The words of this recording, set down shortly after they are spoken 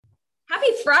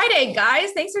Friday,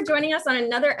 guys. Thanks for joining us on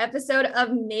another episode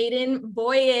of Maiden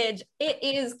Voyage. It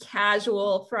is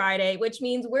Casual Friday, which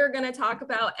means we're going to talk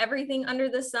about everything under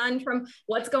the sun, from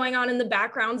what's going on in the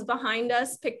backgrounds behind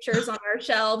us, pictures on our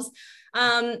shelves,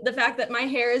 the fact that my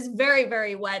hair is very,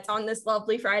 very wet on this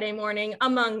lovely Friday morning,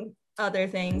 among other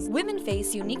things. Women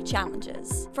face unique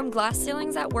challenges, from glass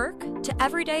ceilings at work to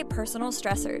everyday personal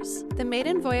stressors. The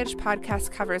Maiden Voyage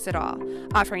podcast covers it all,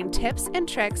 offering tips and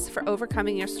tricks for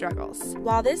overcoming your struggles.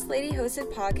 While this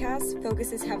lady-hosted podcast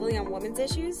focuses heavily on women's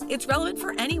issues, it's relevant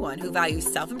for anyone who values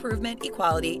self-improvement,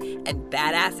 equality, and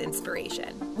badass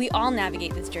inspiration. We all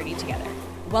navigate this journey together.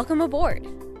 Welcome aboard.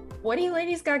 What do you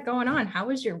ladies got going on? How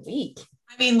was your week?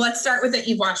 I mean, let's start with it.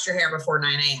 You've washed your hair before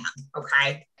 9 a.m.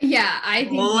 Okay. Yeah, I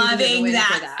think loving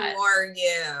that for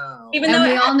you. Even though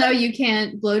we all know you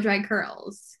can't blow dry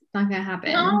curls. It's not gonna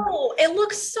happen. No, it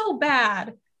looks so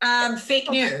bad. Fake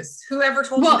news. Whoever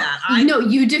told you that? No,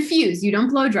 you diffuse. You don't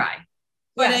blow dry.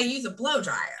 But I use a blow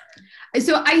dryer.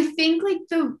 So I think like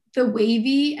the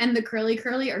wavy and the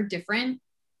curly are different.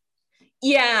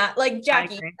 Yeah, like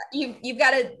Jackie, you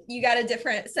got a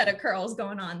different set of curls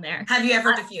going on there. Have you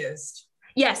ever diffused?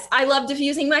 Yes, I love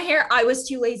diffusing my hair. I was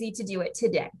too lazy to do it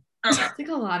today. Okay. It's like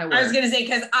a lot of work. I was gonna say,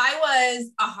 because I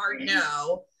was a hard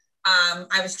no.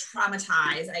 I was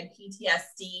traumatized. I had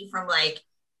PTSD from like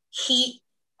heat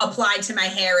applied to my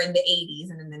hair in the 80s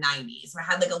and in the 90s. So I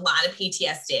had like a lot of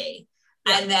PTSD.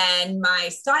 Yeah. And then my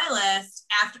stylist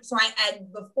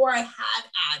before I had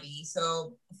Abby,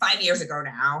 so 5 years ago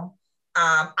now,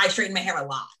 I straightened my hair a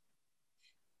lot.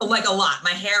 Like a lot.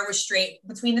 My hair was straight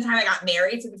between the time I got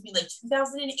married, so between like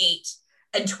 2008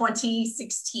 and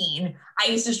 2016,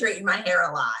 I used to straighten my hair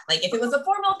a lot. Like if it was a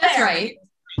formal that's hair, right.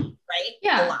 Right?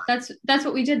 Yeah, that's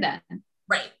what we did then.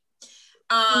 Right.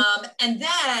 And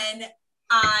then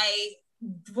I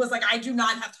was like, I do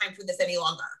not have time for this any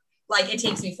longer. Like it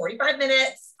takes me 45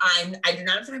 minutes. I do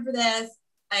not have time for this.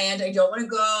 And I don't want to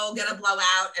go get a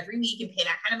blowout every week and pay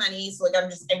that kind of money. So like,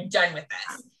 I'm done with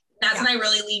this. That's when I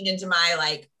really leaned into my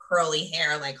like curly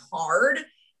hair, like hard,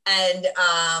 and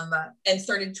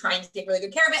started trying to take really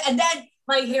good care of it. And then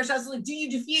my hairstylist was like, do you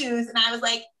diffuse? And I was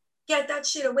like, get that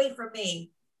shit away from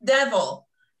me, devil.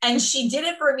 And she did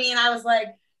it for me. And I was like,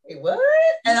 wait, what?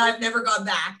 And I've never gone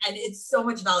back. And it's so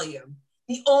much volume.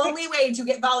 The only way to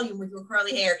get volume with your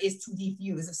curly hair is to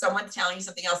diffuse. If someone's telling you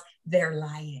something else, they're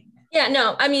lying. Yeah,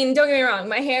 no, I mean, don't get me wrong.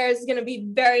 My hair is going to be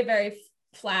very, very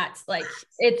flat. Like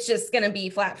it's just going to be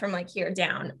flat from like here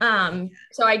down.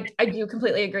 So I do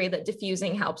completely agree that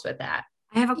diffusing helps with that.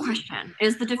 I have a question.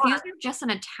 Is the diffuser just an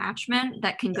attachment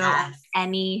that can go on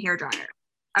any hairdryer?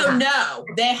 Okay. So no,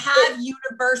 they have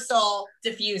universal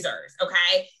diffusers.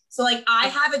 Okay. So like I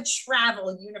have a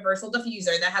travel universal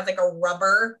diffuser that has like a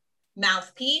rubber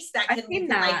mouthpiece that can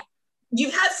like, you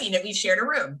have seen it. We've shared a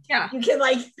room. Yeah. You can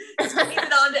like squeeze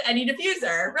it onto any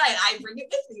diffuser. Right. I bring it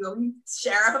with me when we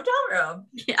share a hotel room.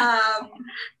 Yeah.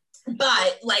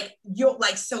 But like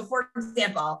so for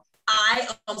example, I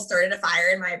almost started a fire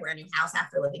in my brand new house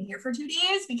after living here for 2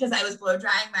 days because I was blow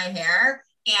drying my hair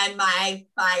and a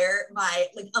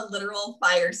literal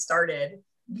fire started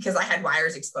because I had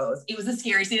wires exposed. It was the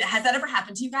scariest thing. Has that ever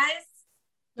happened to you guys?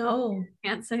 No.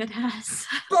 Can't say it has.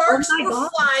 Sparks were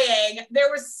flying. There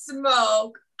was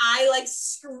smoke. I like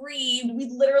screamed.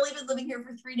 We'd literally been living here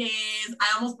for 3 days.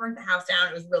 I almost burnt the house down.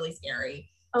 It was really scary.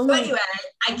 So anyway,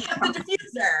 I kept the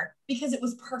diffuser because it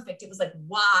was perfect. It was like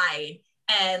wide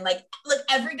and like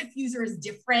every diffuser is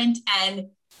different and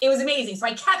it was amazing. So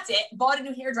I kept it, bought a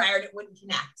new hairdryer and it wouldn't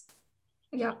connect.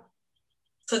 Yeah.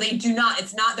 So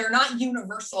they're not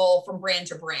universal from brand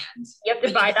to brand. You have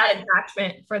to buy that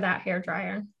attachment for that hair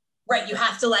dryer. Right. You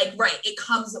have to it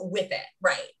comes with it.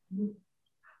 Right.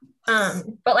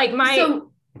 But like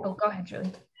go ahead,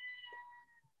 Julie.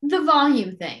 The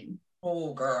volume thing.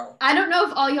 Oh girl. I don't know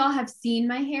if all y'all have seen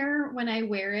my hair when I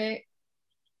wear it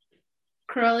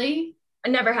curly. I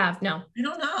never have. No. I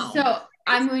don't know. So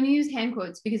I'm going to use hand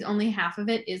quotes because only half of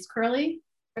it is curly.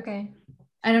 Okay.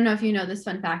 I don't know if you know this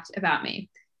fun fact about me.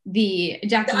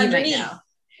 Jackie, you might know.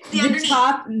 The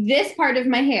top, this part of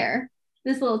my hair,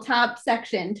 this little top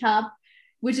section,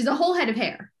 which is a whole head of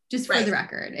hair, just for the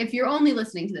record. If you're only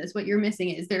listening to this, what you're missing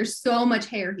is there's so much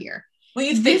hair here. Well,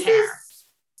 you thick hair.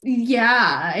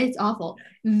 Yeah, it's awful.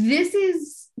 This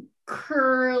is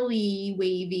curly,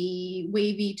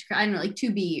 wavy, I don't know, like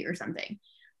 2B or something.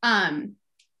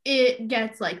 It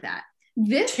gets like that.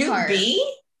 This 2B? part,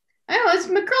 I know, it's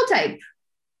my curl type.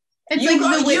 It's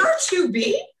you're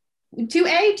 2B?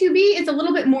 2A, 2B, it's a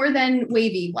little bit more than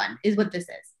wavy one is what this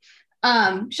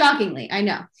is. Shockingly, I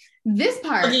know. This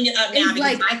part is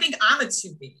like, I think I'm a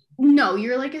 2B. No,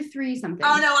 you're like a 3 something.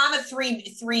 Oh no, I'm a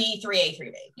 3A,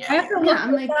 3B. Yeah. I have to look Yeah,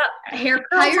 I'm like, up hair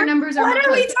curl higher type. numbers are What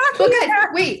more are we close. talking But guys,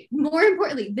 about? wait, more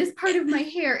importantly, this part of my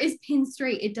hair is pin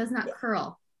straight. It does not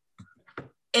curl.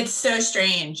 It's so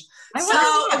strange. I So,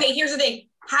 wonder- okay, here's the thing.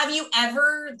 Have you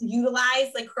ever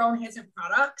utilized like curl enhancement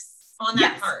products on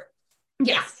that Yes. part?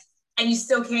 Yes. And you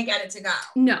still can't get it to go.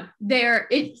 No,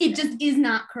 it just is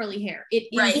not curly hair. It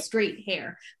is Right. straight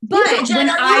hair. But Jen, when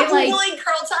are I you like, Googling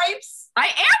curl types? I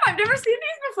am. I've never seen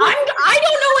these before. I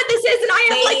don't know what this is, and I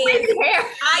have like They- wavy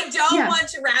hair. I don't Yeah. want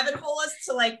to rabbit hole us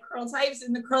to like curl types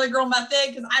in the curly girl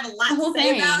method because I have a lot The whole to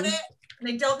say about thing. it. And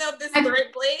I don't know if this is I've- the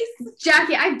right place.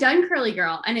 Jackie, I've done curly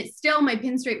girl, and it's still, my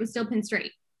pin straight was still pin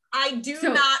straight. I do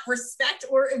So- not respect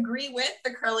or agree with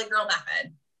the curly girl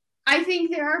method. I think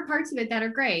there are parts of it that are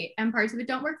great, and parts of it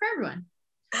don't work for everyone.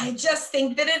 I just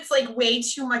think that it's like way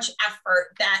too much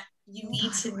effort that you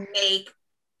need to make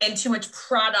and too much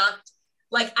product.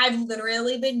 Like I've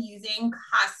literally been using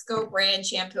Costco brand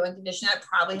shampoo and conditioner that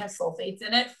probably has sulfates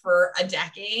in it for a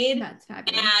decade. That's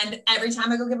fabulous. And every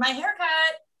time I go get my hair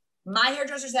cut, my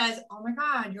hairdresser says, "Oh my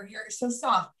God, your hair is so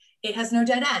soft. It has no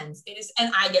dead ends. It is,"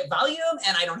 and I get volume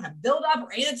and I don't have buildup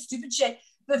or any of that stupid shit.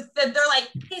 But they're like,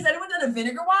 "Hey, has anyone done a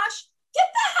vinegar wash? Get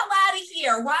the hell out of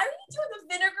here. Why are you doing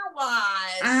the vinegar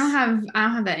wash?" I don't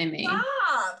have that in me.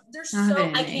 Stop. They're I don't have so, it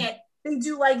in I me. can't. They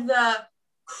do like the,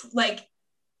 like,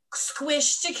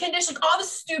 squish to condition, like all the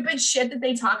stupid shit that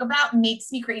they talk about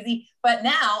makes me crazy. But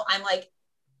now I'm like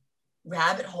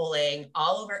rabbit holing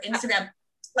all over Instagram.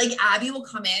 Like Abby will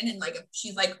come in and like,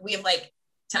 she's like, we have like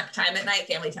tech time at night,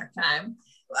 family tech time,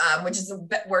 which is the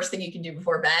worst thing you can do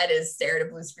before bed is stare at a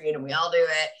blue screen, and we all do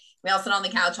it. We all sit on the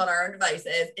couch on our own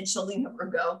devices, and she'll leave over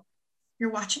and go,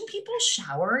 "You're watching people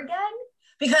shower again?"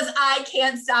 Because I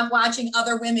can't stop watching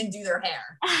other women do their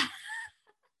hair.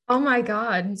 Oh my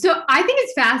God. So I think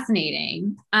it's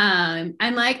fascinating. And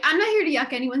like, I'm not here to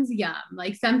yuck anyone's yum.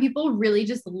 Like some people really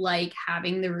just like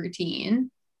having the routine.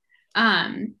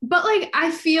 But like,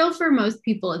 I feel for most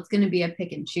people, it's going to be a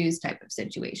pick and choose type of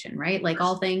situation, right? Like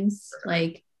all things,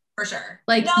 like For sure.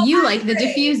 Like No, you I like the agree.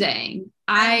 diffusing.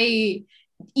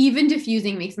 Even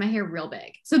diffusing makes my hair real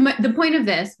big. So the point of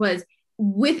this was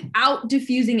without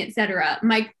diffusing, etc.,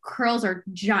 my curls are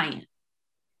giant.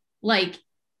 Like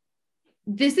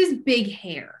this is big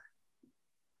hair.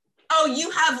 Oh,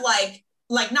 you have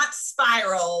like not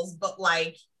spirals, but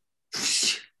like,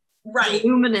 right.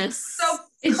 Luminous. So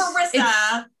It's-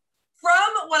 Carissa,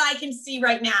 from what I can see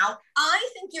right now, I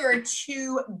think you're a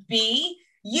 2B.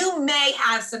 You may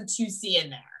have some 2C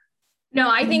in there. No,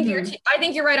 I think I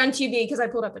think you're right on 2B because I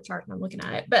pulled up a chart and I'm looking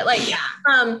at it. But like,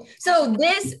 Yeah. so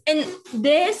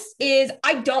this is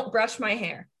I don't brush my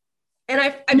hair, and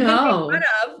I've been No. made fun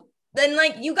of. Then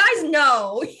like you guys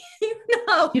know, you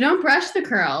know, You don't brush the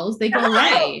curls, they go No.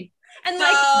 away. and So,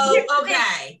 like here's the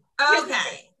thing.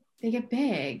 okay. They get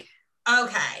big.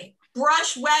 Okay.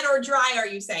 Brush wet or dry, are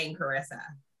you saying, Carissa?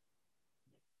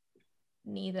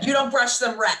 Neither. You don't brush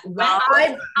them wet.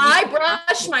 I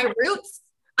brush my roots.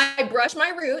 I brush my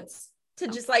roots to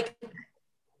just like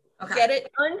Okay. get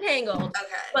it untangled. Okay.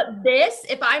 But this,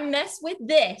 if I mess with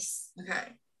this,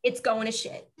 Okay. it's going to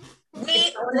shit.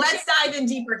 Let's dive in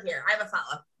deeper here. I have a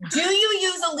follow-up. Do you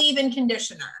use a leave-in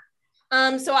conditioner?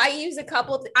 So I use a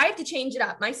couple. I have to change it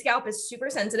up. My scalp is super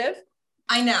sensitive.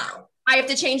 I know. I have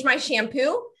to change my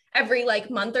shampoo every like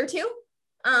month or two.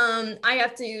 I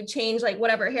have to change like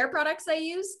whatever hair products I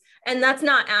use. And that's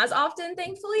not as often,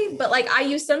 thankfully, but like I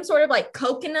use some sort of like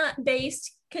coconut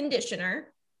based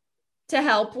conditioner to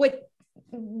help with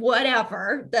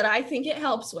whatever that I think it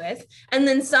helps with. And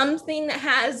then something that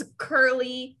has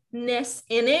curliness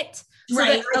in it.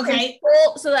 Right, That okay.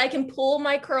 so that I can pull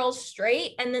my curls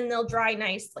straight and then they'll dry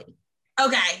nicely.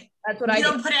 Okay. That's what I You do.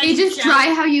 don't put any They just gel.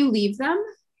 dry how you leave them.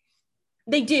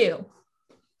 They do.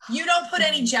 You don't put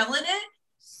any gel in it?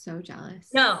 So jealous.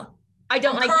 No, I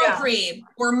don't like Curl gel. cream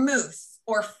or mousse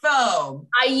or foam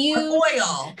I or use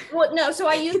oil. well, no, so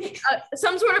I use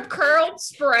some sort of curled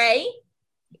spray.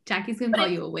 Jackie's gonna call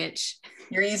you a witch.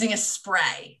 You're using a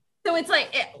spray. So it's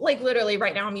like literally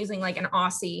right now I'm using like an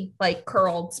Aussie like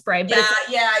curled spray, but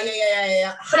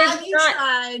Yeah. But it's Have you not-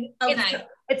 tried? Okay.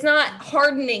 it's not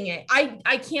hardening it.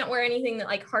 I can't wear anything that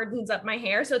like hardens up my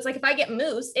hair. So it's like if I get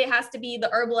mousse, it has to be the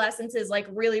Herbal Essences like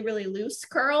really, really loose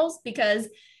curls, because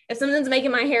if something's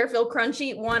making my hair feel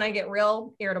crunchy, one, I get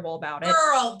real irritable about it.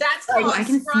 Girl, that's Oh, called I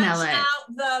can scrunch smell it.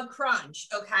 out the crunch,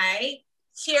 okay?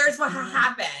 Here's what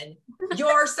happened.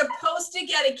 You're supposed to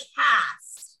get a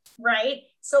cast, right?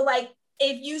 So like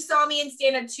if you saw me in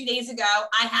stand-up 2 days ago,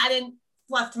 I hadn't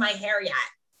fluffed my hair yet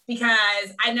because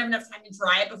I didn't have enough time to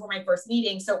dry it before my first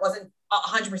meeting, so it wasn't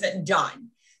 100% done.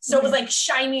 So it was like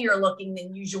shinier looking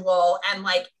than usual. And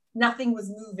like nothing was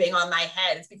moving on my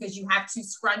head. It's because you have to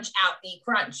scrunch out the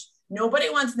crunch. Nobody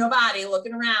wants nobody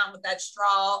looking around with that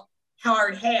straw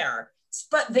hard hair.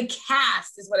 But the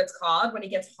cast is what it's called when it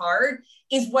gets hard,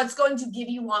 is what's going to give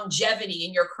you longevity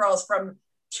in your curls from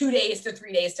 2 days to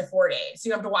 3 days to 4 days. So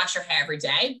you have to wash your hair every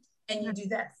day and you do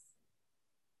this.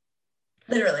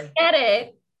 Literally.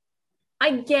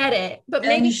 I get it. But And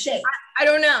maybe you shake. I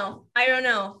don't know. I don't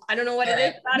know what it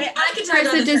is about it. I can tell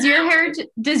So you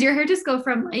does your hair just go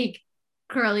from like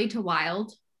curly to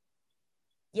wild?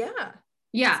 Yeah.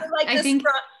 Yeah. So like I think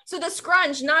so the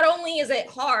scrunch, not only is it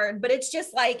hard, but it's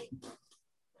just like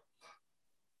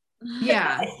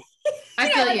yeah. I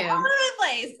feel like you. all over the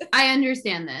place. I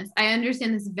understand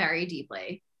this very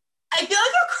deeply. I feel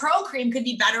like a curl cream could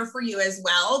be better for you as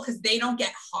well because they don't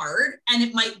get hard and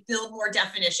it might build more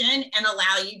definition and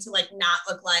allow you to like not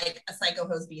look like a psycho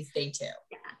hose beast day 2.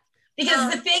 Yeah.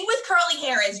 Because the thing with curly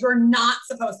hair is you're not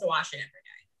supposed to wash it every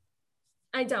day.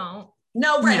 I don't.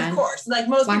 No, right, of course. Like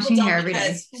most Washing people don't hair every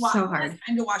day. because So hard.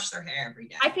 Time to wash their hair every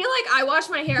day. I feel like I wash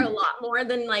my hair a lot more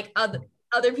than like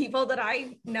other people that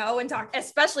I know and talk,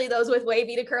 especially those with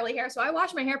wavy to curly hair. So I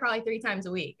wash my hair probably 3 times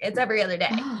a week. It's every other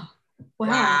day.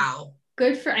 Wow.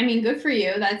 Good for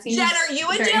you. That seems Jen, are you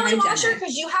a very daily washer? hygienic.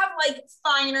 Because you have like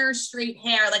finer straight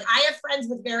hair. Like I have friends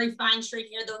with very fine straight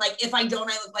hair. They're like, if I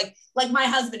don't, I look like my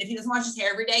husband. If he doesn't wash his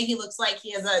hair every day, he looks like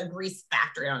he has a grease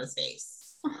factory on his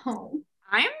face. Oh.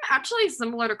 I'm actually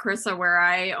similar to Carissa, where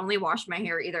I only wash my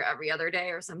hair either every other day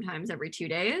or sometimes every 2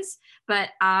 days, but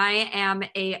I am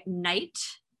a night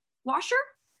washer.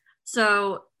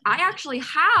 So I actually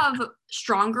have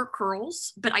stronger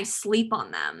curls, but I sleep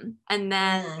on them and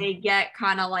then they get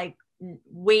kind of like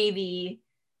wavy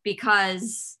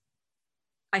because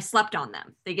I slept on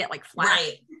them. They get like flat.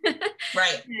 Right.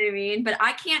 Right. You know what I mean? But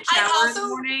I can't shower in the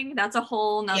morning. That's a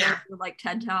whole nother like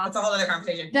TED Talk. That's a whole other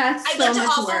conversation. That's I'd so like to much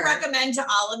also work. recommend to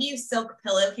all of you silk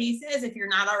pillowcases if you're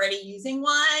not already using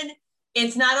one.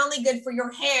 It's not only good for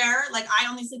your hair, like I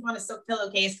only sleep on a silk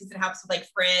pillowcase because it helps with like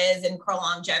frizz and curl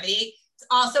longevity. It's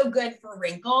also good for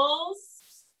wrinkles.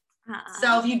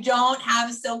 So if you don't have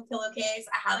a silk pillowcase,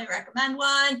 I highly recommend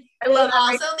one. I love They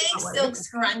also make silk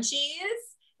scrunchies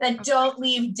that don't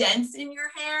leave dents in your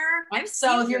hair.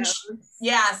 So if you're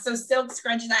so silk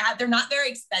scrunchies they're not very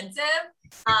expensive.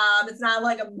 It's not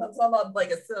like a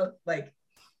silk like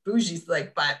bougie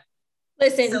like, but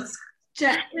listen.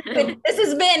 This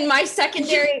has been my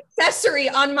secondary accessory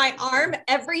on my arm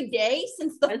every day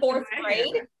since the 4th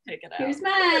grade. Take it out. Here's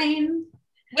mine.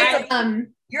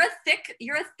 You're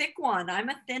a thick one. I'm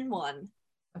a thin one.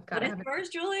 What is yours,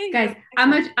 Julie? Guys,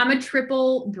 I'm a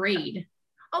triple braid.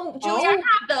 Oh, Julie, I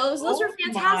have those. Those are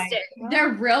fantastic. They're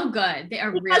real good. They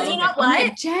are because real you know good. what? Oh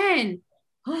my, Jen.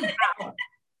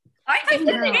 I have the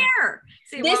know. hair.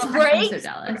 See, This well, braid, I'm so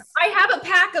jealous. I have a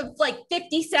pack of like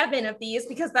 57 of these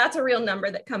because that's a real number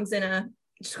that comes in a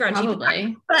scrunchie.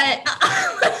 Probably. But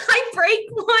I break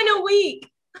one a week.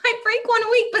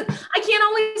 But I can't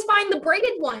always find the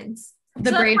braided ones. The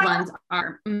So braid that's why ones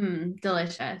are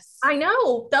delicious. I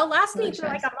know. They'll last me for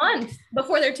Delicious. like a month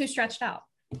before they're too stretched out.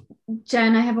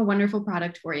 Jen, I have a wonderful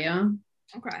product for you.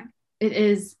 okay. It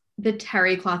is the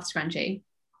terry cloth scrunchie.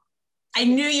 I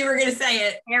knew you were gonna say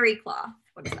it. Hairy cloth.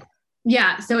 What is that?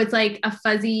 Yeah, so it's like a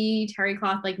fuzzy terry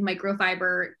cloth, like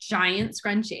microfiber giant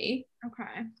scrunchie.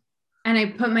 Okay. And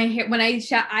I put my hair when I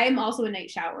am also a night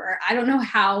shower. I don't know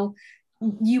how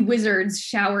you wizards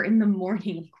shower in the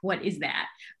morning. Like, what is that?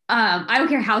 I don't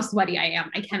care how sweaty I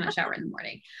am. I cannot shower in the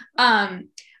morning.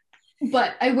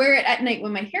 But I wear it at night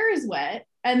when my hair is wet.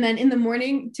 And then in the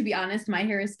morning, to be honest, my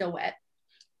hair is still wet.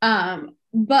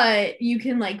 But you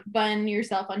can like bun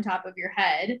yourself on top of your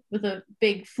head with a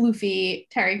big floofy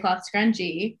terry cloth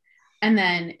scrunchie. And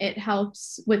then it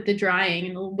helps with the drying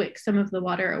and it'll wick some of the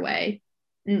water away.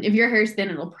 And if your hair's thin,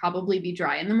 it'll probably be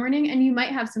dry in the morning and you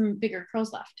might have some bigger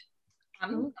curls left.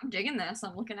 I'm digging this.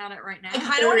 I'm looking at it right now. I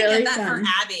kind of want to really get that fun. for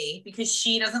Abby because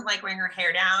she doesn't like wearing her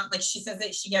hair down. Like she says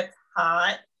that she gets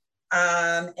hot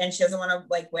and she doesn't want to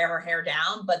like wear her hair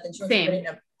down, but then she wants to put it in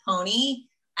a pony.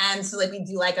 And so like we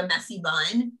do like a messy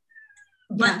bun.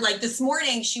 But like this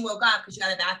morning she woke up because she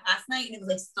got a bath last night and it was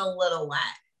like still a little wet.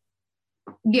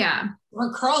 Yeah.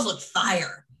 Her curls look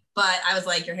fire. But I was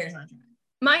like, your hair's not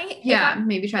dry.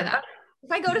 Maybe try that.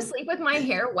 If I go to sleep with my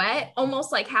hair wet,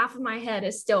 almost like half of my head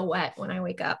is still wet when I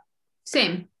wake up.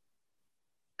 Same.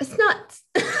 It's nuts.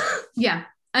 Yeah.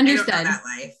 I don't know Understood. that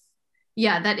life.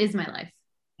 Yeah, that is my life.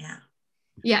 Yeah.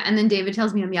 Yeah. And then David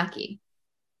tells me I'm yucky.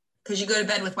 Because you go to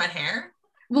bed with wet hair?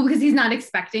 Well, because he's not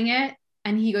expecting it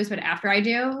and he goes to bed after I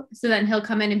do. So then he'll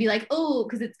come in and be like, oh,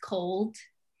 because it's cold.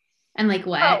 and like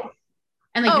wet. Oh.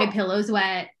 And like Oh. my pillow's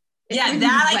wet. Yeah,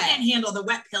 Everything's that I wet. can't handle. The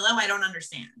wet pillow, I don't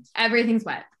understand. Everything's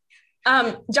wet.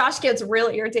 Josh gets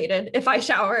really irritated if I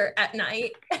shower at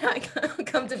night and I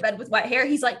come to bed with wet hair.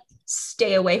 He's like,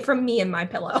 stay away from me and my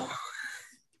pillow.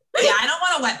 Yeah, I don't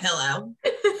want a wet pillow.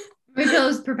 My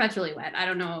pillow's perpetually wet. I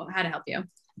don't know how to help you.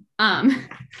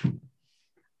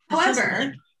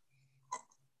 However,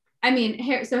 I mean,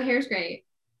 hair's great,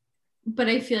 but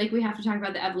I feel like we have to talk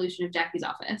about the evolution of Jackie's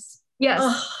office. Yes.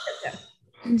 Ugh.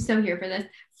 I'm so here for this.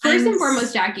 First and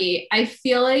foremost, Jackie, I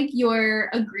feel like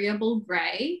your agreeable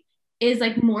gray is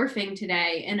like morphing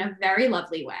today in a very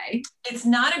lovely way. It's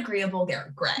not agreeable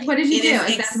gray. What did you It do?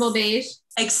 is Accessible beige?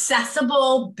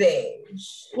 Accessible beige.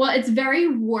 Well, it's very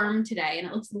warm today and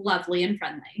it looks lovely and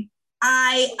friendly.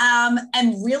 I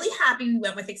am really happy we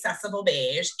went with accessible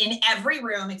beige in every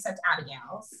room except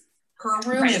Abigail's. Her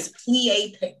room Right. is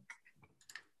plie pink.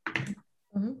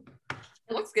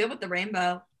 It looks good with the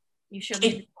rainbow. You showed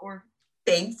me before.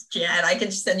 Thanks, Jen. I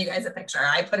can just send you guys a picture.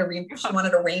 I put she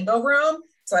wanted a rainbow room,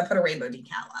 so I put a rainbow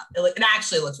decal up. It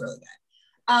actually looks really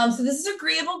good. So this is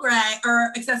agreeable gray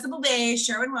or accessible beige,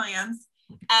 Sherwin-Williams.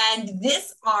 And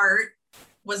this art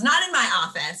was not in my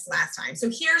office last time. So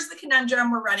here's the conundrum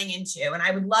we're running into. And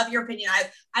I would love your opinion.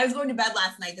 I was going to bed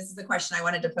last night. This is the question I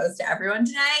wanted to pose to everyone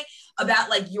today about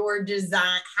like your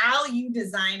design, how you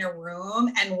design a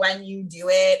room and when you do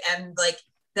it and like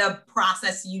the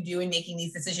process you do in making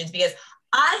these decisions. Because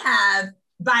I have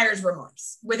buyer's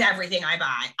remorse with everything I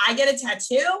buy. I get a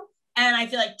tattoo and I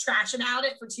feel like trash about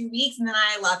it for 2 weeks and then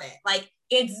I love it. Like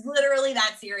it's literally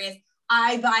that serious.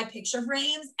 I buy picture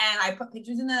frames and I put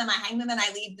pictures in them, I hang them and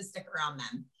I leave the sticker on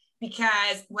them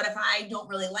because what if I don't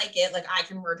really like it? Like I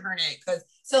can return it.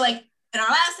 So like in our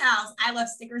last house, I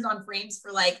left stickers on frames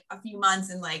for like a few months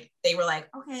and like, they were like,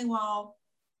 okay, well,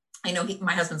 I know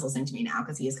my husband's listening to me now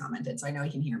because he has commented, so I know he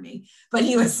can hear me. But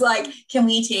he was like, "Can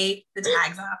we take the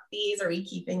tags off these? Are we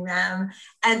keeping them?"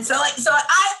 And so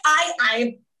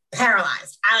I'm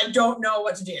paralyzed. I don't know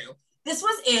what to do. This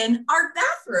was in our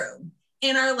bathroom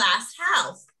in our last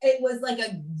house. It was like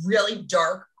a really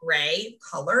dark gray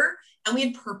color, and we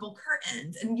had purple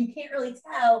curtains, and you can't really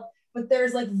tell, but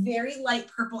there's like very light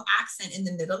purple accent in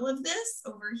the middle of this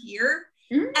over here,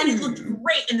 and it looked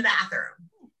great in the bathroom.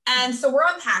 And so we're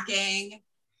unpacking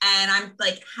and I'm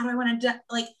like, how do I want to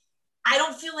like, I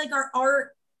don't feel like our art,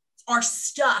 our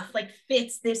stuff like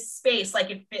fits this space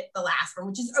like it fit the last one,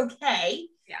 which is okay.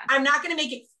 Yeah. I'm not going to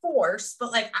make it forced,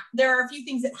 but like there are a few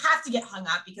things that have to get hung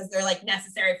up because they're like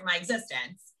necessary for my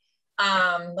existence.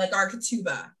 Like our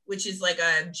ketubah, which is like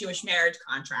a Jewish marriage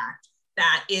contract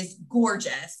that is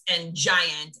gorgeous and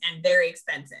giant and very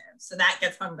expensive. So that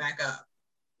gets hung back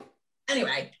up.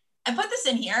 Anyway, I put this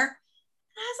in here.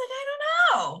 I was like, I don't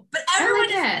know, but everyone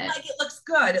is like, it looks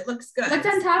good. It looks good. What's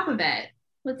on top of it?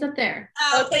 What's up there?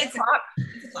 Oh, it's a clock.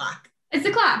 It's a clock. It's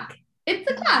a clock. It's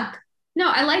a clock. No,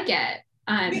 I like it.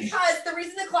 Because the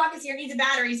reason the clock is here needs a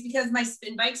battery is because my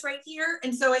spin bike's right here.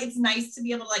 And so it's nice to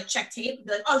be able to like check tape and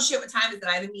be like, oh shit, what time is it?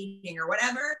 I have a meeting or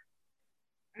whatever.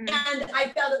 And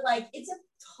I felt it like,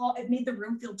 it made the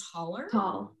room feel taller.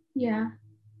 Tall. Yeah.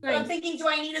 So I'm thinking, do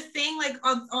I need a thing like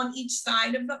on each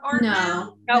side of the art No.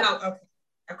 now? No. No.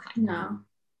 Okay.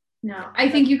 No. I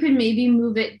think you could maybe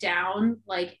move it down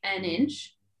like an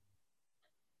inch.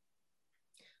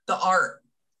 The art.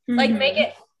 Like make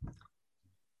it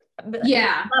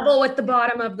Yeah. level with the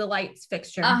bottom of the lights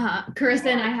fixture. Carissa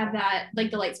and I have that,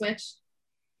 like the light switch.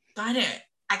 Got it.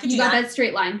 I could You do got that. that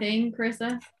straight line thing,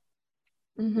 Carissa?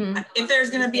 Mhm. If there's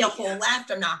going to be a hole left,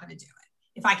 I'm not going to do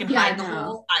it. If I can hide the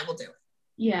hole, I will do it.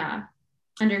 Yeah.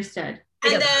 Understood.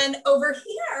 And then over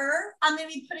here, I'm going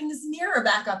to be putting this mirror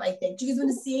back up, I think. Do you guys want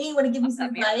to see? Want to give me some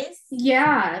advice?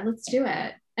 Yeah, let's do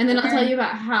it. And then I'll tell you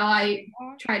about how I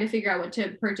try to figure out what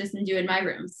to purchase and do in my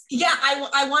rooms. Yeah,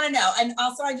 I want to know. And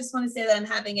also, I just want to say that I'm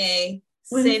having a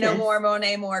What say is no this? more,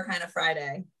 Monet more kind of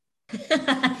Friday.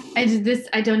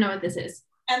 I don't know what this is.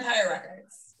 Empire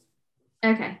Records.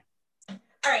 Okay.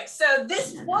 All right, so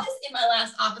this was in my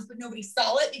last office, but nobody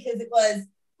saw it because it was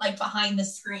like behind the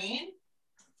screen.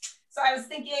 So I was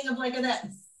thinking of like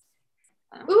this.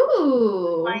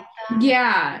 Ooh.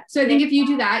 Yeah. So I think if you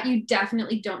do that, you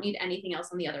definitely don't need anything else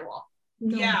on the other wall.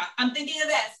 Yeah, I'm thinking of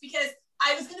this because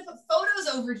I was going to put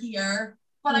photos over here,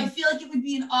 but I feel like it would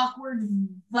be an awkward,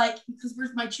 like, because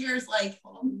where's my chair's like,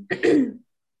 hold on.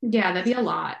 Yeah, that'd be a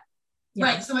lot. Yeah.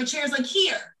 Right, so my chair's like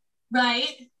here,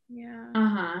 right? Yeah.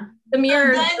 Uh-huh. The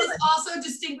mirror. And then this also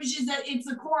distinguishes that it's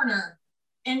a corner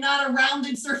and not a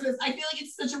rounded surface. I feel like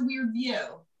it's such a weird view.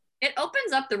 It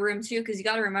opens up the room too, because you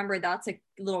got to remember that's a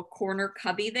little corner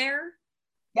cubby there.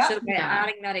 Yep. So by Yeah.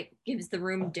 adding that, it gives the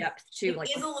room depth too. It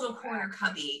Like is a little corner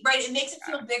cubby, right? It makes it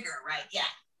feel bigger, right? Yeah.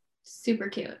 Super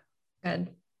cute.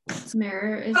 Good. This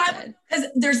mirror is But good. because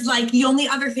there's like the only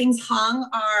other things hung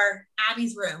are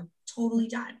Abby's room. Totally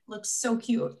done. Looks so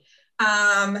cute.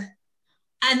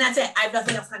 And that's it. I have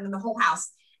nothing else hung in the whole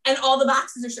house. And all the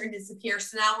boxes are starting to disappear.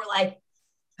 So now we're like,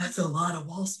 that's a lot of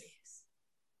wall space.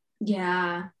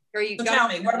 Yeah. or you So got tell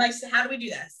me, how do we do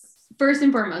this? First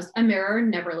and foremost, a mirror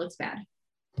never looks bad.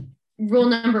 Rule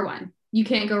number one, you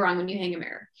can't go wrong when you hang a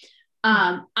mirror.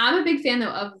 I'm a big fan though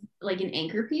of like an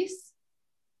anchor piece.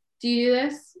 Do you do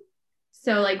this?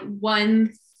 So like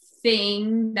one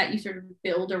thing that you sort of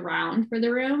build around for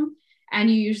the room, and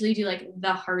you usually do like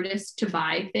the hardest to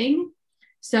buy thing.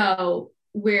 So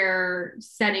we're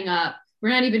setting up, we're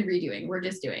not even redoing,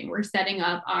 we're setting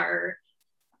up our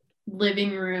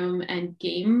living room and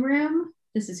game room.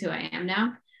 This is who I am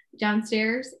now,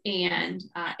 downstairs, and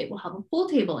it will have a pool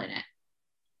table in it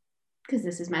because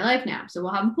this is my life now. So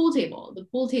we'll have a pool table. The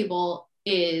pool table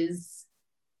is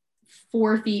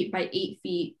 4 feet by 8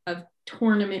 feet of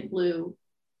tournament blue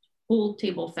pool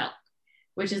table felt,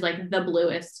 which is like the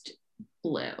bluest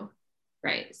blue,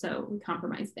 right? So we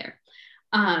compromised there.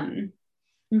 And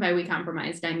by we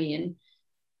compromised, I mean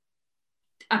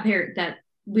apparent that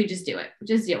we just do it,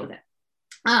 just deal with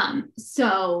it.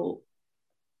 So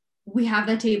we have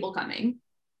the table coming.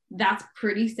 That's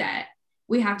pretty set.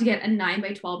 We have to get a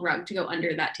 9x12 rug to go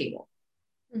under that table.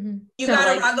 Mm-hmm. You So, got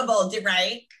like, a ruggable,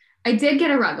 right? I did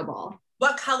get a ruggable.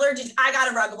 What color I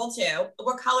got a ruggable too.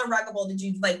 What color ruggable did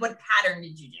you, like, what pattern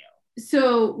did you do?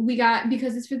 So we got,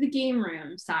 because it's for the game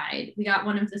room side, we got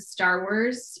one of the Star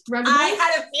Wars ruggables. I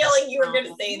had a feeling you were going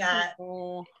to say that.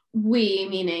 We,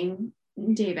 meaning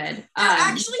David. They're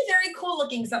actually very cool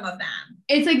looking, some of them.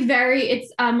 It's like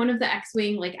it's one of the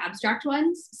X-Wing like abstract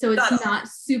ones. So it's Subtle. not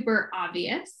super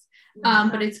obvious.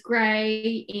 But it's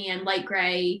gray and light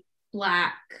gray,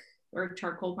 black or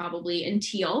charcoal probably, and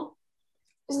teal.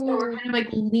 So we're kind of like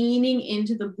leaning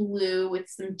into the blue with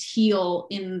some teal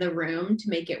in the room to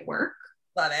make it work.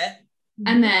 Love it.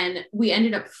 And then we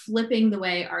ended up flipping the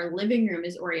way our living room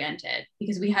is oriented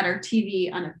because we had our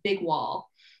TV on a big wall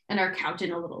and our couch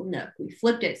in a little nook. We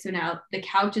flipped it. So now the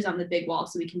couch is on the big wall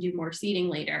so we can do more seating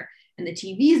later. And the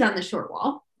TV is on the short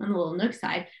wall on the little nook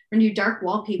side. We're gonna do dark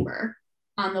wallpaper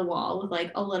on the wall with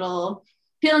like a little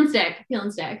peel and stick.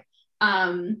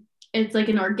 It's like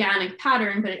an organic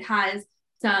pattern, but it has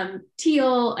some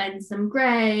teal and some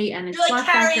gray and a You're like black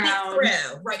carrying background. it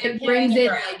through, right? You're It carrying brings in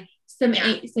through.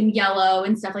 like some yellow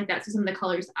and stuff like that. So some of the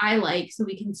colors I like, so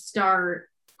we can start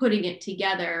putting it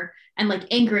together and like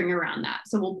anchoring around that.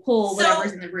 So we'll pull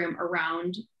whatever's in the room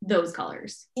around those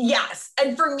colors. Yes.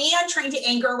 And for me, I'm trying to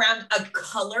anchor around a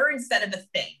color instead of a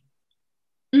thing.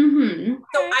 Mm-hmm.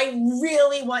 So I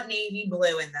really want navy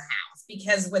blue in the house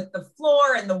because with the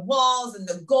floor and the walls and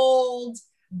the gold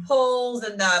pulls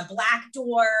and the black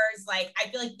doors, like I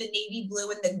feel like the navy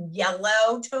blue and the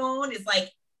yellow tone is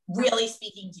like really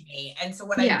speaking to me. And so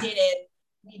what I did is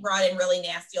we brought in really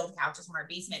nasty old couches from our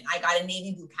basement. I got a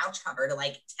navy blue couch cover to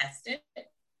like test it.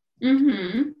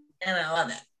 Mm-hmm. And I love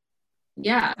it.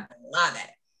 Yeah. I love it.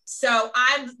 So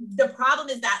the problem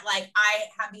is that like I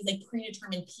have these like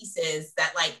predetermined pieces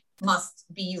that like must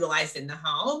be utilized in the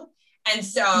home. And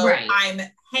so I'm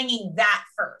hanging that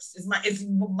first is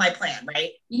my plan,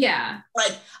 right? Yeah.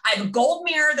 Like I have a gold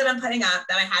mirror that I'm putting up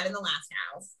that I had in the last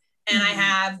house. And I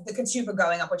have the Kachupa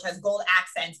going up, which has gold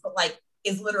accents, but like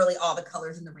is literally all the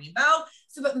colors in the rainbow.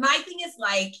 So, but my thing is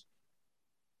like,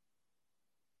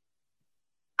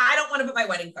 I don't want to put my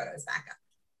wedding photos back up.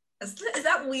 Is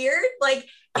that weird? Like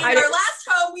in our last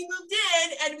home, we moved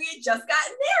in and we had just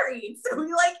gotten married. So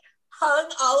we like hung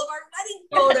all of our wedding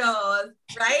photos,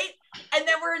 right? And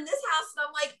then we're in this house and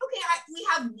I'm like, okay, we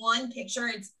have one picture.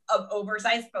 It's an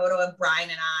oversized photo of Brian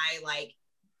and I like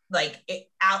it,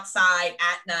 outside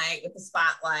at night with the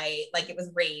spotlight, like it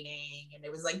was raining and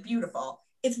it was like beautiful.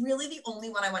 It's really the only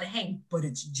one I want to hang, but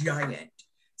it's giant.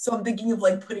 So I'm thinking of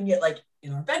like putting it like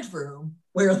in our bedroom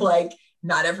where like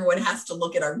not everyone has to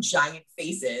look at our giant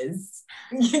faces,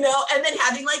 you know, and then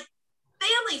having like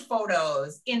family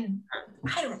photos in,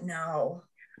 I don't know.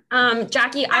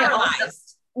 Jackie,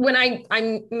 when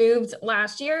I moved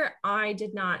last year, I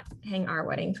did not hang our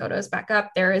wedding photos back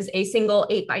up. There is a single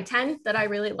 8x10 that I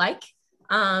really like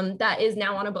that is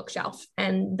now on a bookshelf,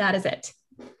 and that is it.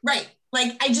 Right.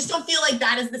 Like, I just don't feel like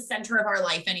that is the center of our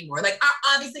life anymore. Like,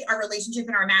 obviously our relationship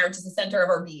and our marriage is the center of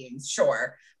our beings,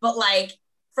 sure. But like,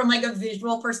 from like a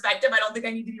visual perspective, I don't think I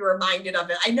need to be reminded of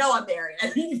it. I know I'm married.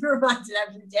 I need to be reminded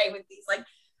every day with these like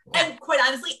And quite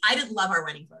honestly, I didn't love our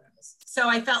wedding photos. So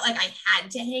I felt like I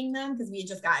had to hang them because we had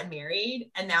just gotten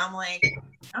married. And now I'm like,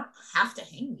 I don't have to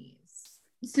hang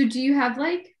these. So do you have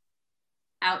like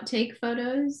outtake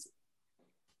photos?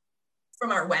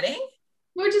 From our wedding?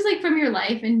 Or just like from your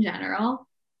life in general?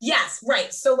 Yes,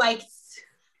 right. So like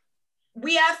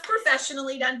we have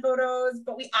professionally done photos,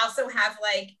 but we also have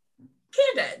like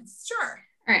candid. Sure.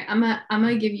 All right, I'm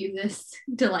gonna give you this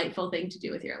delightful thing to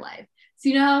do with your life. So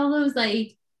you know all those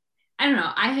like, I don't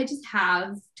know, I just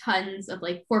have tons of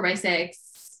like 4x6,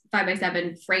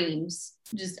 5x7 frames.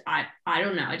 Just I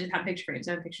don't know. I just have picture frames.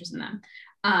 I have pictures in them.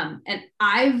 And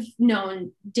I've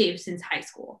known Dave since high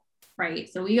school,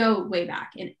 right? So we go way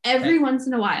back. And every once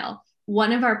in a while,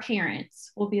 one of our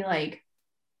parents will be like,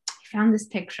 I found this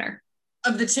picture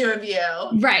of the two of you.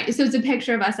 Right. So it's a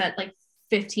picture of us at like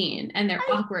 15 and they're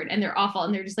awkward and they're awful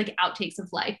and they're just like outtakes of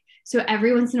life. So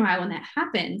every once in a while when that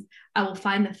happens, I will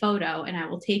find the photo and I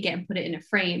will take it and put it in a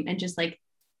frame and just like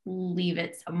leave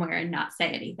it somewhere and not say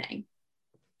anything.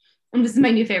 And this is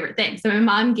my new favorite thing. So my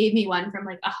mom gave me one from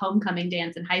like a homecoming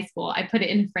dance in high school. I put it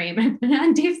in a frame and put it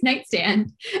on Dave's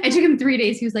nightstand. It took him 3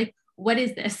 days. He was like, what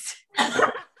is this? 3 days?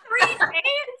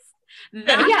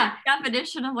 That's the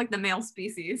definition of like the male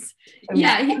species.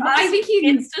 Yeah. I think he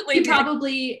did.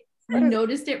 probably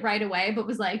noticed it right away, but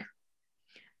was like,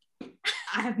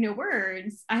 I have no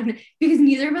words. Because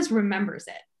neither of us remembers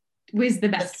it was the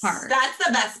best part. That's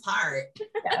the best part.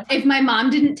 If my mom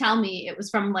didn't tell me it was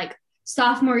from like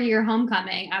sophomore year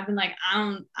homecoming, I've been like, I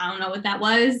don't know what that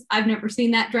was. I've never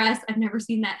seen that dress. I've never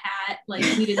seen that hat. Like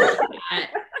we didn't know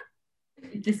that.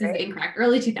 This is incorrect.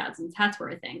 Early 2000s. Hats were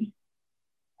a thing.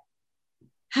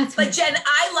 Like Jen,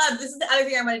 this is the other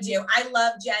thing I'm going to do. I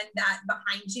love, Jen, that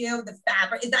behind you, the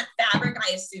fabric. Is that fabric?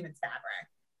 I assume it's fabric.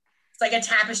 It's like a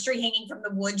tapestry hanging from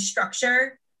the wood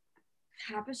structure.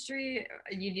 Tapestry?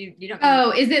 You don't.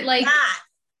 Oh, is it like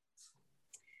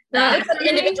That's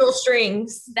individual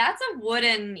strings. That's a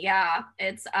wooden, yeah.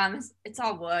 It's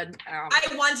all wood.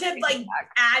 I want to like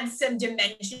add some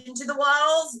dimension to the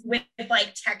walls with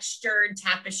like textured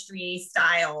tapestry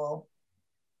style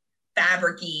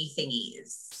fabric-y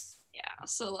thingies. Yeah,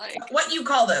 so like what you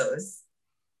call those?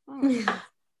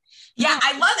 Yeah,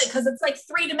 I love it because it's like it's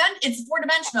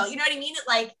 4-dimensional. You know what I mean? It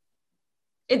like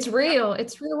it's real.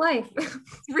 It's real life.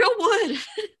 Real wood.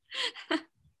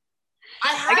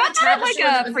 I got that at like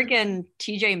a freaking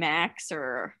TJ Maxx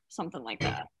or something like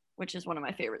that, which is one of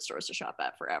my favorite stores to shop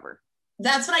at forever.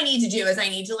 That's what I need to do is I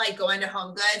need to like go into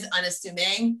Home Goods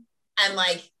unassuming and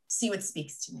like see what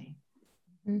speaks to me.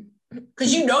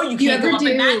 Because you can't go up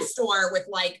in that store with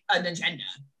like an agenda.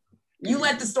 You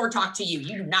let the store talk to you.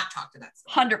 You do not talk to that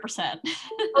store. 100%.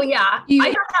 Oh yeah.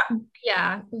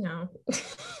 Yeah, no.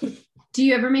 Do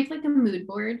you ever make like a mood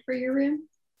board for your room?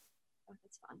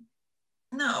 That's fun.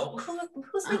 No.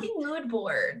 Who's making mood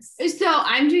boards? So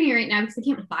I'm doing it right now because I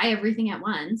can't buy everything at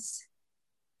once.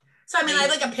 So I mean, I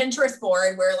have like a Pinterest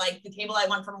board where like the table I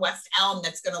want from West Elm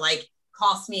that's gonna like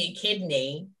cost me a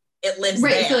kidney. It lives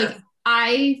there. So like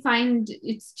I find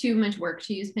it's too much work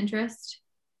to use Pinterest.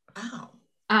 Oh.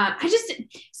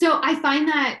 I find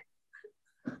that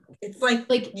it's like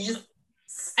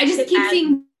I just keep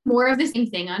seeing more of the same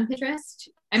thing on Pinterest.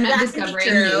 I'm not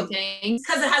discovering new things.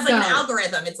 Because it has like an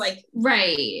algorithm. It's like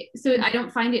right. So I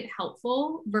don't find it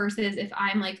helpful versus if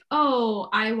I'm like, oh,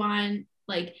 I want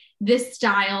like this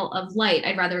style of light.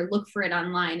 I'd rather look for it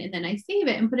online and then I save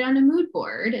it and put it on a mood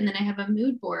board. And then I have a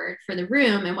mood board for the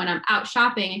room. And when I'm out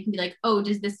shopping, I can be like, oh,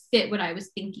 does this fit what I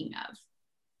was thinking of?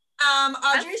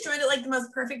 Audrey's joined at like the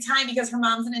most perfect time because her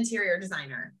mom's an interior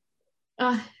designer.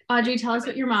 Audrey, tell us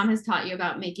what your mom has taught you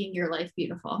about making your life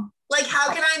beautiful. Like,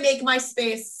 how can I make my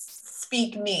space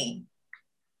speak me?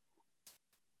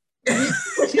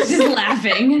 She's just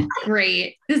laughing.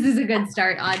 Great. This is a good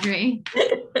start, Audrey.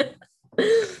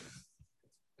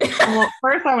 Well,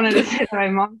 first I wanted to say that my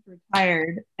mom's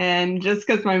retired, and just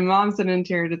because my mom's an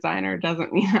interior designer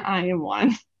doesn't mean I am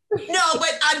one. No,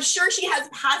 but I'm sure she has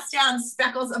passed down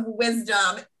speckles of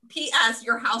wisdom. P.S.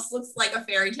 Your house looks like a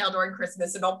fairy tale during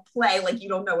Christmas, so don't play like you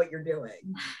don't know what you're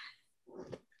doing.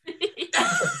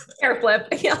 Hair flip.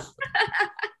 Yeah.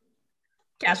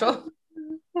 Casual.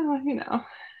 Oh, you know.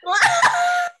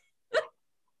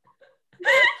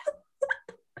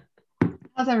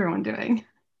 How's everyone doing?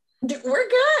 We're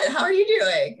good. How are you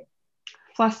doing?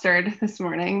 Flustered this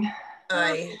morning.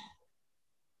 How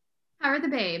are the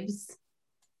babes?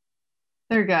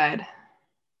 They're good.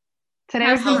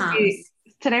 Today was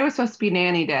supposed to be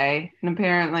nanny day, and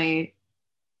apparently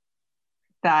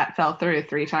that fell through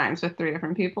 3 times with 3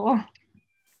 different people.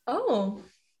 Oh.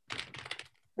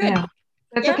 Good. Yeah.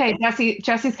 It's okay.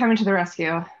 Jesse's coming to the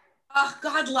rescue. Oh,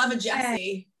 God love a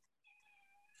Jessie.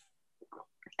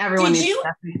 Everyone Did needs you-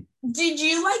 Jessie. Did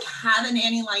you like have a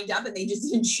nanny lined up and they just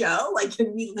didn't show? Like,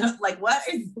 can we like what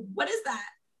is that?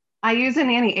 I use a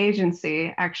nanny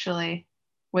agency actually,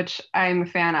 which I'm a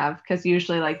fan of because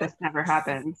usually like this never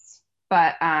happens.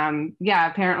 But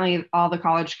yeah, apparently all the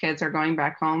college kids are going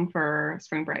back home for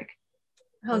spring break.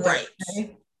 Oh, Right.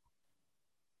 okay.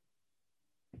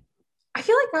 I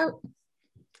feel like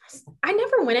I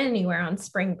never went anywhere on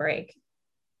spring break.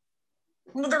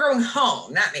 Well, they're going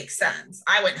home. That makes sense.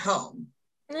 I went home.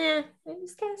 I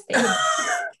just kind of stayed.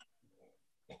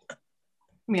 I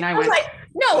mean, I I was went. like,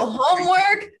 no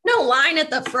homework, no line at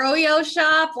the froyo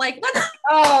shop. Like, let's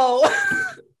go.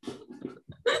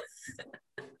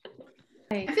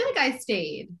 I feel like I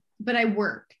stayed, but I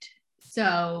worked.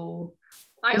 So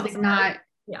I was like also not,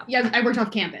 yeah. yeah, I worked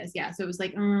off campus. Yeah. So it was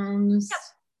like,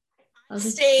 I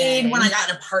stayed when I got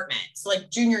an apartment. So like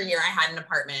junior year, I had an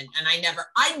apartment and I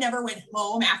never went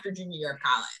home after junior year of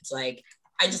college. Like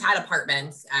I just had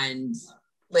apartments and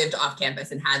lived off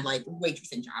campus and had like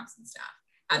waitressing jobs and stuff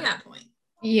at that point.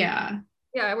 Yeah.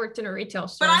 Yeah, I worked in a retail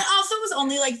store. But I also was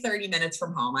only like 30 minutes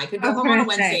from home. I could go I was home on a gonna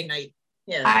Wednesday say, night.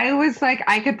 Yeah. I was like,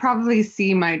 I could probably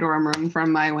see my dorm room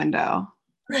from my window.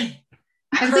 Right.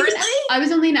 I was, like, Currently? I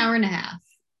was only an hour and a half.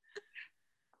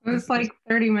 It was like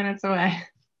 30 minutes away.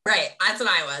 Right. That's what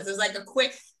I was. It was like a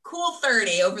quick, cool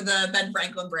 30 over the Ben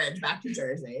Franklin Bridge back to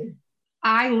Jersey.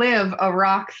 I live a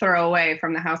rock throw away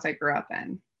from the house I grew up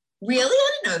in. Really?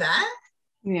 I didn't know that.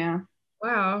 Yeah.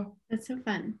 Wow. That's so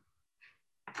fun.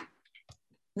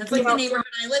 That's like the neighborhood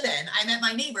I live in. I met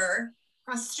my neighbor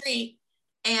across the street,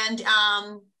 and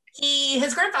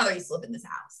his grandfather used to live in this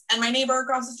house. And my neighbor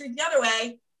across the street the other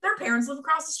way, their parents live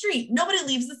across the street. Nobody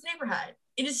leaves this neighborhood.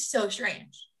 It is so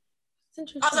strange. It's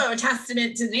interesting. Also a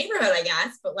testament to the neighborhood, I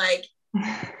guess, but like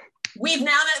we've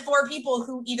now met 4 people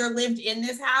who either lived in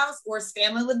this house or his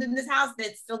family lived in this house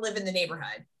that still live in the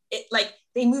neighborhood. It like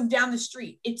they moved down the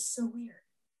street. It's so weird.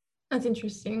 That's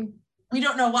interesting. We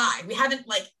don't know why. We haven't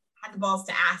like had the balls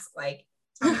to ask like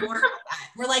tell me more about that.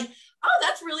 We're like, oh,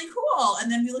 that's really cool. And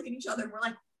then we look at each other and we're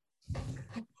like,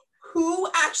 who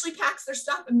actually packs their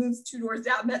stuff and moves 2 doors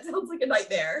down? That sounds like a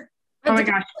nightmare. Oh my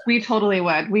gosh, we totally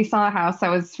would. We saw a house that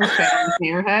was for sale in the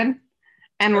neighborhood,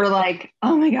 and we're like,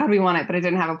 oh my God, we want it, but it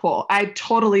didn't have a pool. I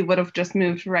totally would have just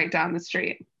moved right down the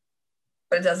street.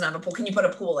 But it doesn't have a pool. Can you put a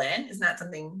pool in? Isn't that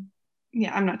something?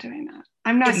 Yeah, I'm not doing that.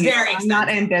 I'm not. It's very I'm not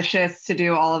expensive. ambitious to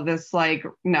do all of this. Like,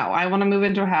 no, I want to move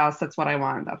into a house. That's what I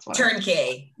want. That's what.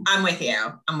 Turnkey. I'm with you.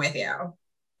 I'm with you.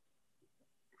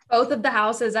 Both of the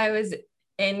houses I was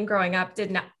in growing up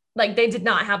did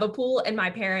not have a pool, and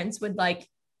my parents would like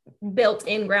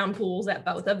built-in ground pools at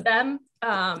both of them.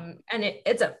 And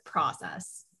it's a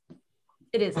process.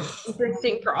 It is an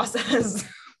interesting process.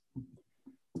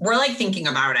 We're like thinking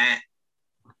about it,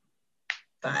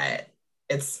 but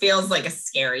it feels like a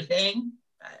scary thing.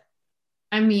 But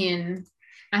I mean,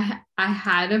 I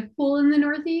had a pool in the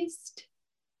Northeast.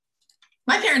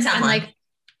 my parents have And one. like,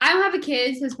 I don't have a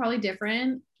kid, so it's probably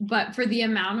different. But for the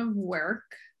amount of work,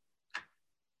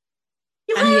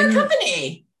 You I hire a mean-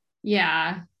 company.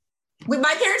 yeah. My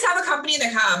parents have a company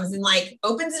that comes and like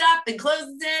opens it up and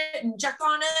closes it and check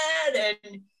on it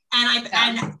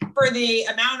and for the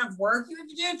amount of work you have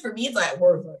to do, for me it's like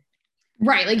worth it.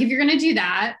 Right. Like if you're gonna do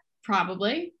that,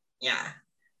 probably. Yeah.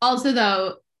 Also,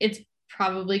 though, it's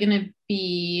probably gonna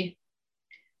be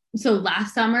so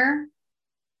last summer,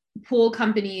 pool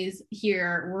companies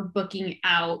here were booking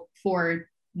out for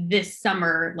this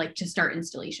summer, like to start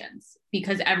installations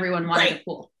because everyone wanted Right. a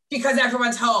pool. Because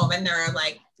everyone's home and they're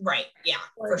like, right, yeah,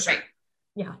 for sure.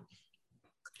 Yeah.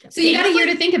 So you got a year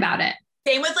to think about it.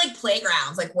 Same with like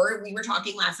playgrounds. Like we were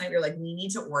talking last night, we were like, we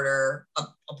need to order a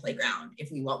playground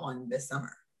if we want one this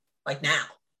summer. Like now.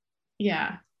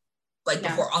 Yeah. Like Yeah.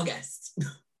 before August.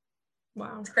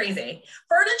 Wow. It's crazy.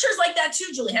 Furniture's like that too,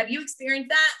 Julie. Have you experienced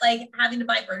that? Like having to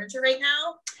buy furniture right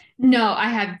now? No, I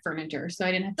had furniture, so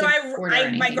I didn't have to So order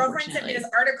anything. my girlfriend sent me this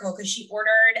article because she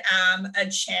ordered a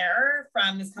chair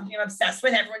from this company I'm obsessed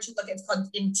with. Everyone should look. It's called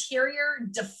Interior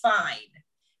Define.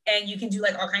 And you can do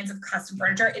like all kinds of custom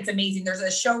furniture. It's amazing. There's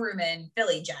a showroom in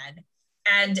Philly, Jen.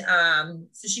 And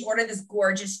so she ordered this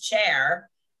gorgeous chair.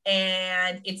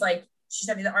 And it's like, she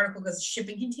sent me the article because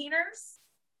shipping containers,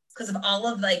 because of all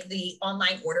of like the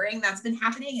online ordering that's been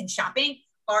happening and shopping,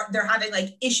 they're having like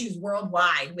issues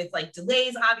worldwide with like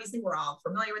delays. Obviously, we're all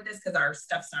familiar with this because our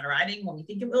stuff's not arriving when we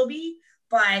think it will be.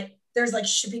 But there's like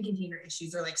shipping container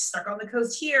issues. They're like stuck on the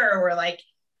coast here, or like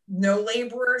no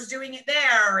laborers doing it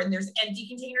there, and there's empty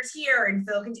containers here, and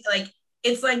like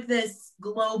it's like this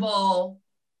global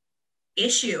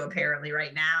issue apparently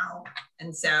right now.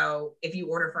 And so if you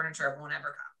order furniture, it won't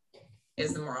ever come,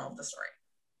 is the moral of the story.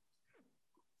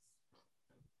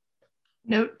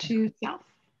 Note to self.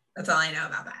 That's all I know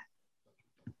about that.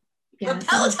 Yeah, The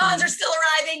Pelotons are still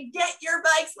arriving. Get your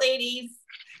bikes, ladies.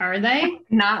 Are they?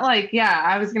 Not like, yeah,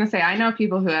 I was going to say, I know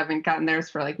people who haven't gotten theirs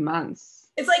for like months.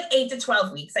 It's like 8 to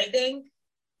 12 weeks, I think.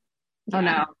 Oh,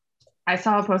 no. I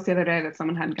saw a post the other day that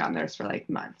someone hadn't gotten theirs for like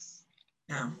months.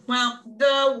 No. Well,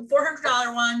 the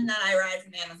 $400 one that I ride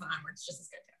from Amazon works just as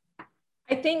good too.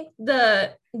 I think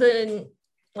the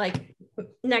like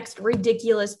next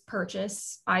ridiculous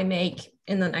purchase I make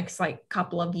in the next like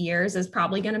couple of years is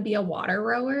probably going to be a water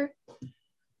rower.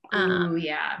 Oh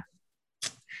yeah.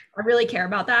 I really care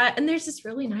about that. And there's this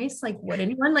really nice like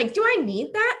wooden one. Like, do I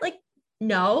need that? Like,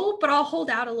 no, but I'll hold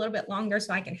out a little bit longer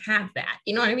so I can have that.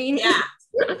 You know what I mean? Yeah.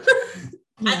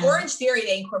 Yeah. At Orange Theory,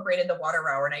 they incorporated the water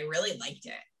rower and I really liked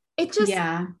it. It just,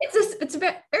 Yeah. it's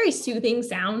a very soothing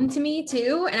sound to me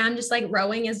too. And I'm just like,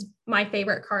 rowing is my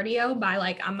favorite cardio by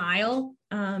like a mile.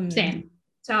 Same.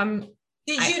 So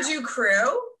Did you do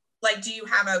crew? Like, do you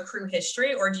have a crew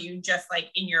history or do you just like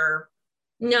in your...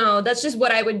 No, that's just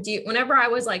what I would do whenever I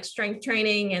was like strength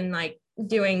training and like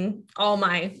doing all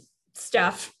my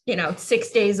stuff, 6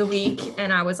 days a week.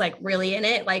 And I was like really in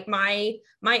it. Like my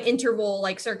interval,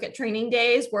 like circuit training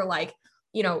days were like,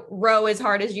 row as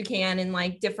hard as you can in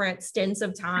like different stints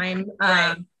of time.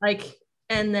 Right.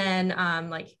 And then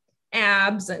like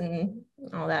abs and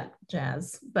all that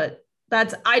jazz. But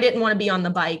I didn't want to be on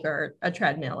the bike or a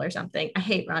treadmill or something. I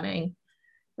hate running.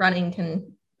 Running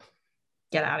can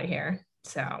get out of here.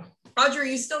 So Audrey, are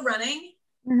you still running?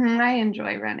 I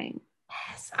enjoy running.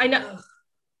 yes, I know.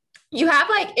 You have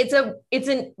like, it's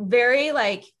a very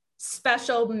like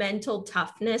special mental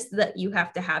toughness that you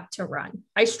have to have to run.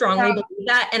 I strongly believe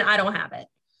that, and I don't have it.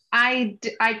 I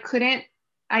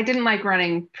didn't like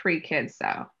running pre-kids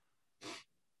though.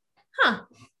 Huh.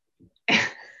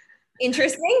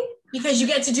 Interesting. Because you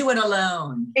get to do it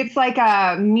alone. It's like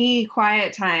a me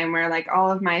quiet time where like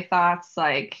all of my thoughts,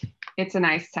 like it's a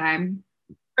nice time.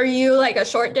 Are you like a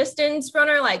short distance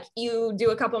runner? Like you do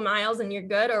a couple miles and you're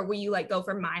good? Or will you like go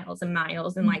for miles and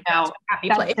miles and like No, to a happy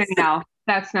place? No,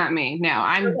 that's not me.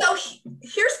 No, So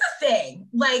here's the thing.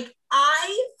 Like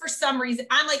for some reason,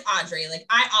 I'm like Audrey. Like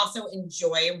I also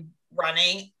enjoy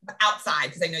running outside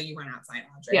because I know you run outside,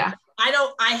 Audrey. Yeah.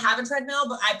 I have a treadmill,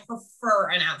 but I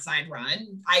prefer an outside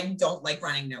run. I don't like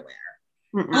running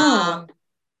nowhere.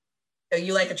 So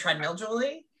you like a treadmill,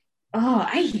 Julie? Oh,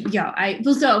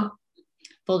 so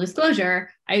full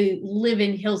disclosure, I live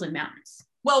in hills and mountains.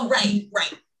 Well, right.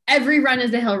 Every run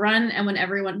is a hill run. And when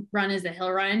everyone run is a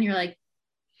hill run, you're like,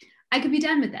 I could be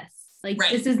done with this. Like,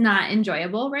 This is not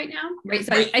enjoyable right now. Right.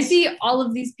 So I see all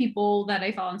of these people that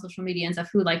I follow on social media and stuff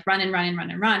who like run and run and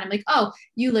run and run. I'm like, oh,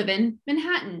 you live in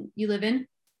Manhattan. You live in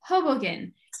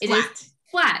Hoboken. It is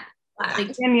flat.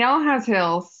 Like, Danielle has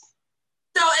hills.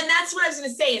 So, and that's what I was going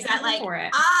to say is that like,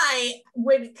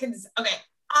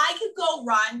 I could go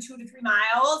run 2 to 3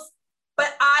 miles,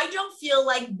 but I don't feel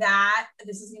like that.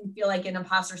 This is going to feel like an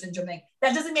imposter syndrome thing.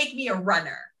 That doesn't make me a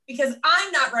runner because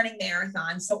I'm not running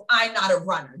marathons. So I'm not a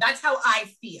runner. That's how I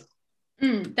feel.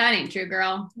 That ain't true,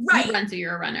 girl. Right. You run, so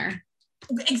you're a runner.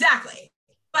 Exactly.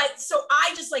 But so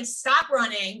I just like stop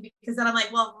running because then I'm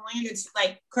like, well,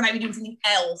 could I be doing something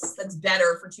else that's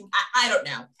better for I don't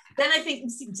know. Then I think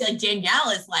like Danielle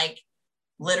is like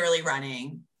literally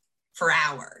running for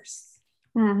hours.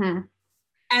 Mm-hmm.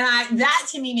 And that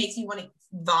to me makes me want to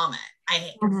vomit.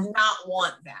 I do not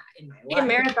want that in my life. A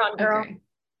marathon girl.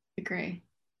 Agree.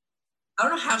 I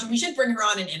don't know how we should bring her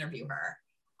on and interview her.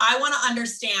 I want to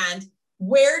understand,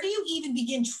 where do you even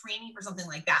begin training for something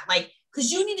like that? Like,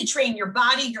 because you need to train your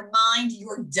body, your mind,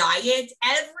 your diet.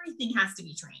 Everything has to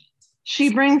be trained.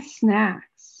 She brings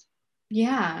snacks.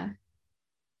 Yeah.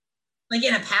 Like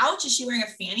in a pouch? Is she wearing a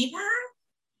fanny pack?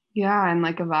 Yeah, and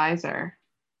like a visor.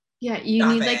 Yeah, you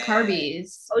need like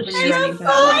carbies. Oh,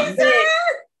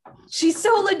 she's so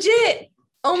legit.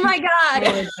 Oh my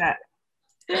God.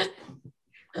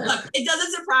 Look, it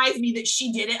doesn't surprise me that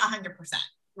she did it 100%,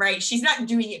 right? She's not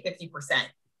doing it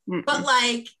 50%. But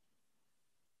like,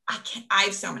 I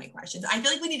have so many questions. I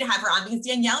feel like we need to have her on because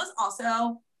Danielle is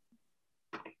also,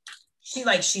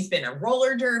 she's been a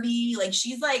roller derby. Like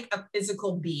she's like a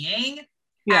physical being.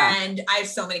 Yeah. And I have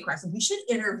so many questions. We should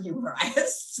interview her. I have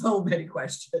so many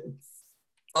questions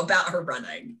about her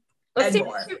running. Let's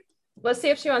see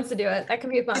if she wants to do it. That could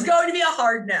be fun. It's going to be a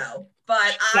hard no,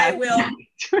 but I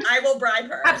will bribe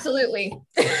her. Absolutely.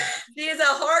 She is a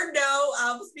hard no.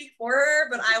 I'll speak for her,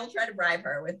 but I will try to bribe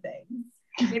her with things.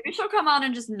 Maybe she'll come on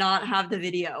and just not have the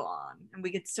video on and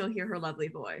we could still hear her lovely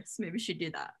voice. Maybe she'd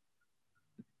do that.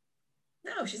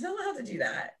 No, she's not allowed to do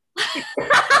that.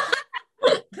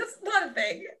 That's not a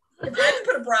thing. If I can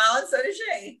put a bra on, so does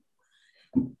she.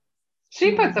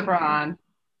 She puts a bra on.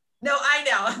 No, I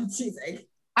know. I'm teasing.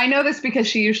 I know this because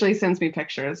she usually sends me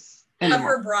pictures Of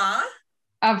her bra?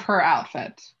 of her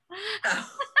outfit. Oh.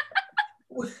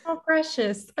 How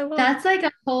precious. I love That's like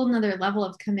a whole nother level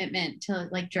of commitment to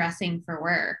like dressing for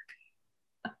work.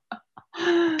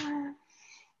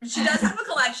 She does have a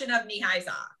collection of knee-high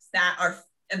socks that are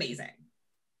amazing.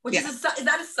 Which is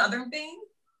that a Southern thing?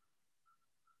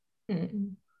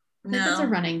 Mm. I think that's a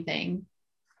running thing.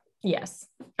 Yes,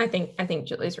 I think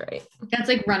Julie's right. That's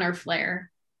like runner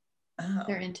flair. Oh.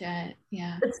 They're into it.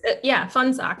 Yeah. Yeah,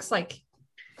 fun socks. Like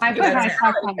I put high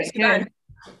socks on my kids.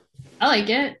 I like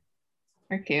it.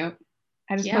 They're cute.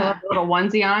 I just Yeah. put a little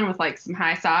onesie on with like some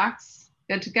high socks.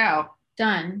 Good to go.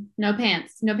 Done. No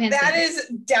pants. No pants. That needed. is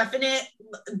definite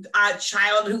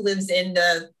child who lives in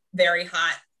the very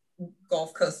hot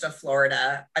Gulf Coast of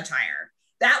Florida attire.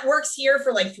 That works here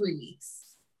for like 3 weeks.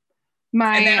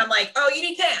 And then I'm like, oh, you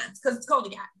need pants because it's cold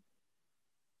again.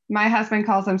 My husband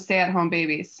calls them stay-at-home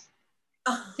babies.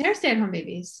 Oh. They're stay-at-home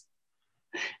babies.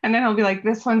 And then he'll be like,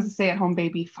 this one's a stay-at-home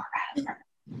baby forever.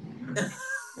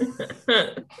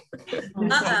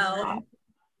 Uh-oh.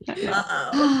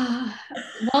 Uh-oh.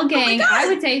 Well, gang, God. I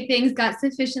would say things got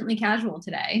sufficiently casual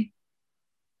today.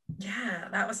 Yeah,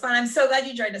 that was fun. I'm so glad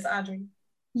you joined us, Audrey.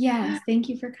 Yes. Thank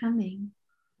you for coming.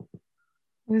 It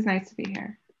was nice to be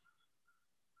here.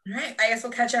 All right, I guess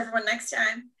we'll catch everyone next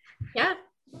time. Yeah.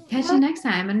 Catch you next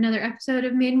time on another episode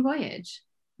of Maiden Voyage.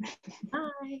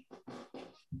 Bye.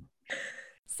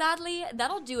 Sadly,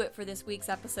 that'll do it for this week's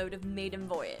episode of Maiden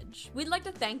Voyage. We'd like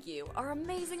to thank you, our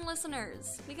amazing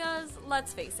listeners, because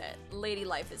let's face it, lady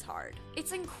life is hard.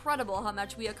 It's incredible how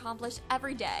much we accomplish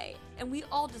every day, and we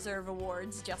all deserve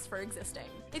awards just for existing.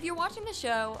 If you're watching the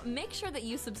show, make sure that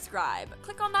you subscribe,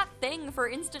 click on that thing for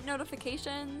instant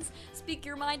notifications, speak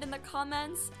your mind in the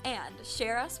comments, and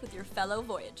share us with your fellow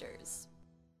Voyagers.